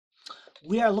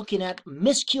We are looking at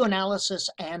miscue analysis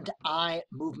and eye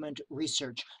movement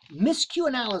research. Miscue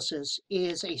analysis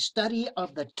is a study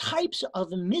of the types of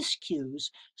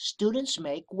miscues students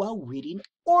make while reading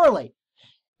orally.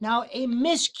 Now, a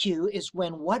miscue is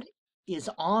when what is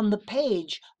on the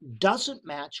page doesn't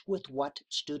match with what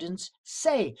students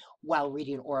say while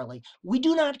reading orally. We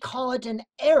do not call it an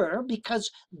error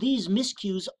because these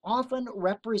miscues often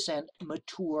represent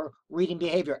mature reading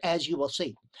behavior, as you will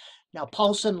see. Now,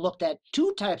 Paulson looked at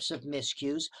two types of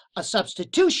miscues. A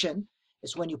substitution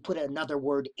is when you put another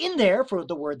word in there for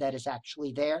the word that is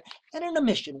actually there, and an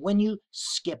omission, when you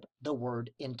skip the word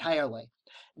entirely.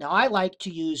 Now, I like to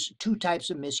use two types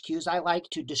of miscues. I like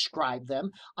to describe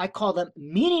them. I call them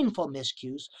meaningful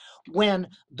miscues when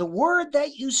the word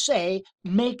that you say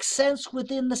makes sense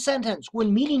within the sentence,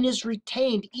 when meaning is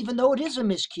retained even though it is a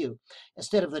miscue.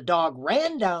 Instead of the dog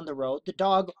ran down the road, the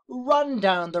dog run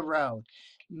down the road.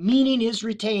 Meaning is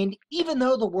retained even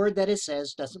though the word that it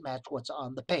says doesn't match what's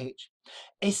on the page.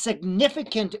 A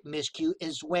significant miscue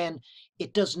is when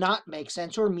it does not make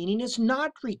sense or meaning is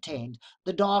not retained.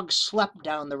 The dog slept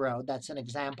down the road. That's an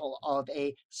example of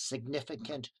a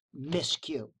significant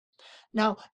miscue.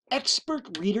 Now,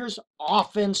 expert readers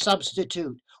often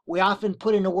substitute. We often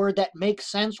put in a word that makes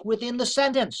sense within the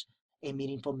sentence, a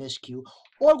meaningful miscue,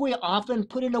 or we often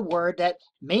put in a word that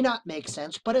may not make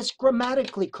sense, but it's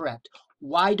grammatically correct.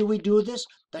 Why do we do this?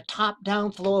 The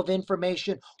top-down flow of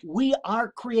information. We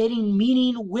are creating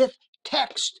meaning with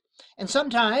text. And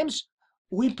sometimes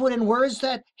we put in words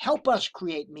that help us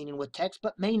create meaning with text,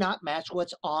 but may not match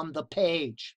what's on the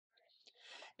page.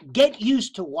 Get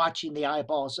used to watching the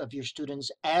eyeballs of your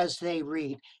students as they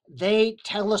read. They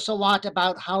tell us a lot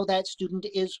about how that student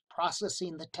is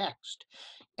processing the text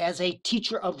as a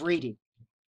teacher of reading.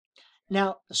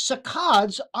 Now,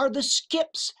 saccades are the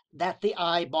skips that the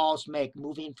eyeballs make,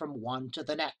 moving from one to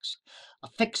the next. A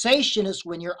fixation is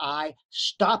when your eye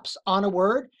stops on a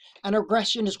word, and a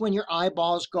regression is when your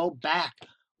eyeballs go back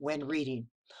when reading.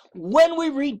 When we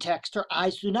read text, our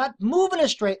eyes do not move in a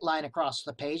straight line across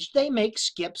the page. They make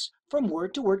skips from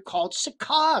word to word called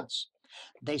saccades.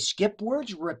 They skip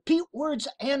words, repeat words,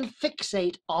 and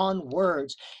fixate on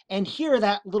words. And here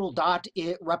that little dot,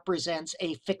 it represents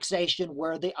a fixation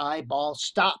where the eyeball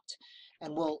stopped.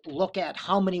 And we'll look at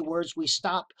how many words we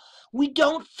stop. We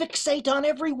don't fixate on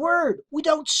every word. We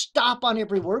don't stop on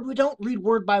every word. We don't read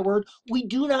word by word. We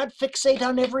do not fixate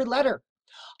on every letter.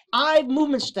 Eye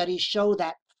movement studies show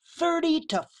that 30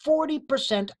 to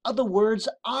 40% of the words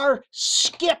are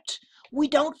skipped. We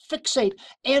don't fixate,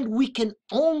 and we can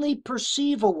only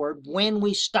perceive a word when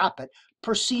we stop it,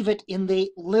 perceive it in the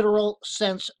literal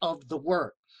sense of the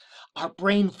word. Our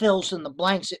brain fills in the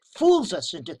blanks. It fools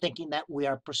us into thinking that we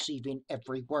are perceiving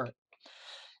every word.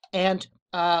 And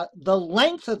the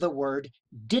length of the word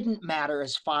didn't matter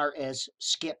as far as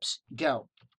skips go.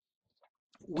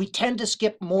 We tend to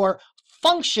skip more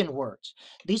function words.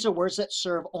 These are words that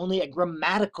serve only a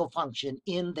grammatical function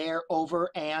in, there, over,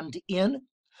 and in.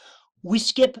 We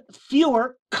skip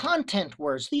fewer content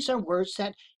words. These are words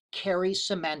that carry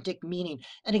semantic meaning.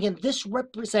 And again, this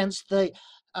represents the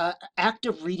act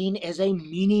of reading as a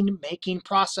meaning-making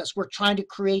process. We're trying to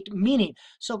create meaning.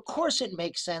 So of course it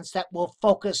makes sense that we'll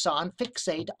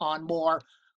fixate on more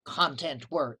content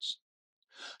words.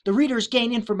 The readers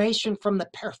gain information from the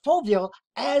parafovela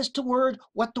as to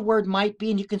what the word might be.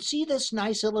 And you can see this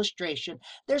nice illustration.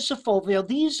 There's the fovea.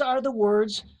 These are the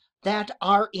words that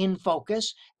are in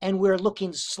focus, and we're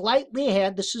looking slightly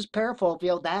ahead. This is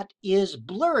parafovea. That is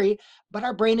blurry, but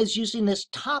our brain is using this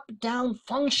top-down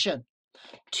function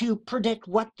to predict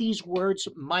what these words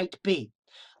might be.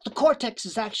 The cortex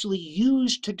is actually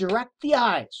used to direct the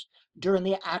eyes during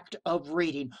the act of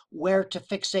reading, where to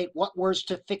fixate, what words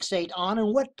to fixate on,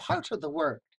 and what part of the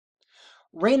word.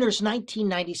 Rayner's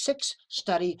 1996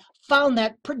 study found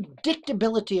that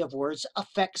predictability of words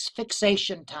affects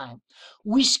fixation time.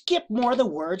 We skip more of the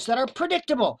words that are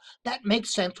predictable, that make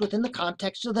sense within the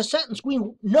context of the sentence. We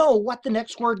know what the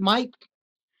next word might.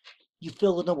 You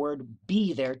fill in the word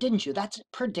be there, didn't you? That's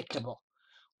predictable.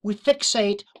 We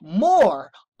fixate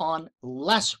more on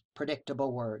less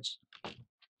predictable words.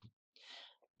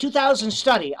 2000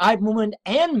 study, eye movement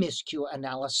and miscue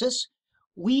analysis.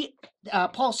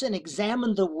 Paulson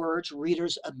examined the words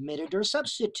readers omitted or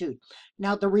substitute.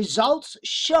 Now, the results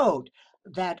showed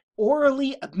that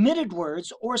orally omitted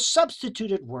words or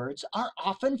substituted words are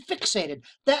often fixated.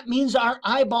 That means our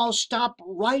eyeballs stop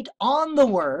right on the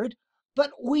word,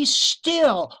 but we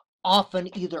still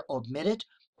often either omit it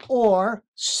or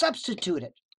substitute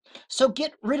it. So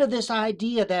get rid of this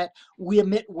idea that we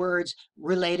omit words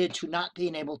related to not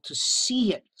being able to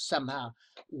see it somehow.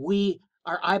 We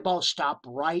our eyeballs stop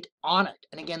right on it.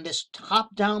 And again, this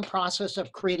top-down process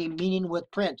of creating meaning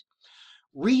with print.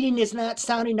 Reading is not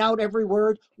sounding out every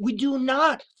word. We do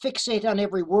not fixate on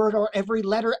every word or every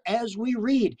letter as we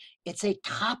read. It's a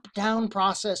top-down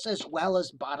process as well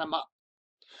as bottom-up.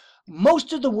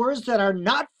 Most of the words that are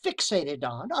not fixated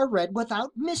on are read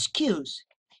without miscues.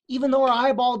 Even though our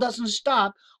eyeball doesn't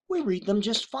stop, we read them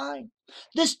just fine.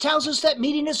 This tells us that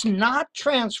meaning is not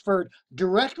transferred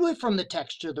directly from the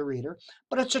text to the reader,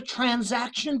 but it's a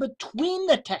transaction between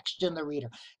the text and the reader.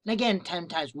 And again, 10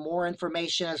 times more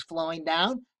information is flowing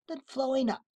down than flowing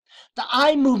up. The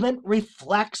eye movement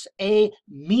reflects a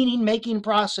meaning-making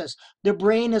process. The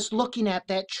brain is looking at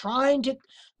that, trying to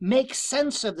make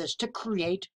sense of this to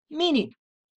create meaning.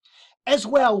 As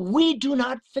well, we do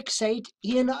not fixate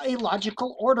in a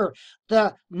logical order.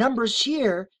 The numbers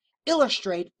here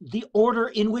illustrate the order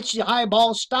in which the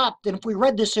eyeball stopped. And if we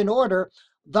read this in order,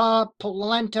 the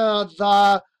polenta,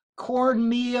 the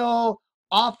cornmeal,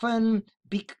 often,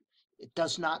 it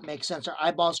does not make sense. Our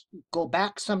eyeballs go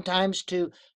back sometimes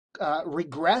to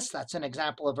regress. That's an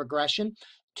example of regression.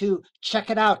 To check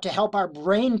it out, to help our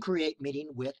brain create meaning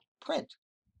with print.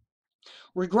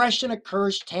 Regression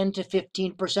occurs 10 to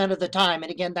 15% of the time.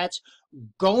 And again, that's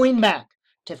going back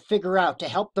to figure out, to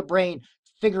help the brain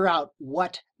figure out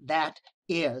what that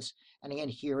is. And again,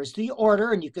 here is the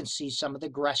order, and you can see some of the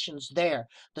regressions there.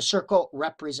 The circle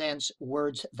represents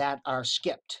words that are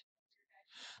skipped.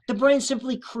 The brain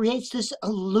simply creates this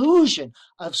illusion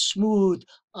of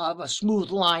a smooth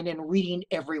line in reading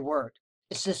every word.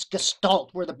 It's this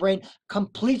gestalt where the brain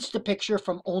completes the picture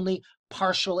from only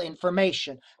partial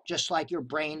information, just like your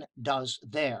brain does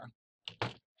there.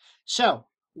 So,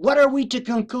 what are we to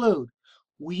conclude?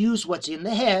 We use what's in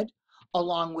the head,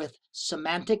 along with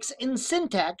semantics and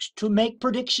syntax, to make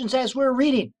predictions as we're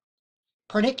reading.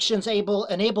 Predictions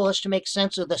enable us to make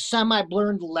sense of the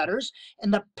semi-blurred letters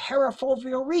and the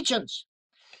parafovela regions.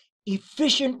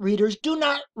 Efficient readers do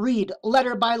not read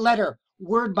letter by letter,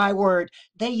 word by word.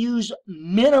 They use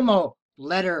minimal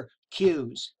letter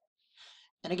cues.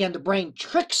 And again, the brain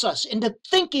tricks us into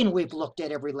thinking we've looked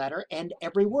at every letter and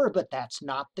every word, but that's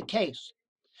not the case.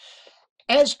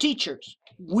 As teachers,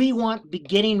 we want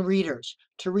beginning readers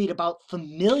to read about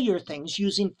familiar things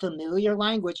using familiar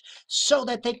language so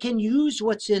that they can use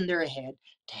what's in their head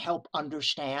to help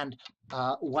understand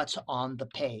what's on the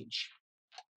page.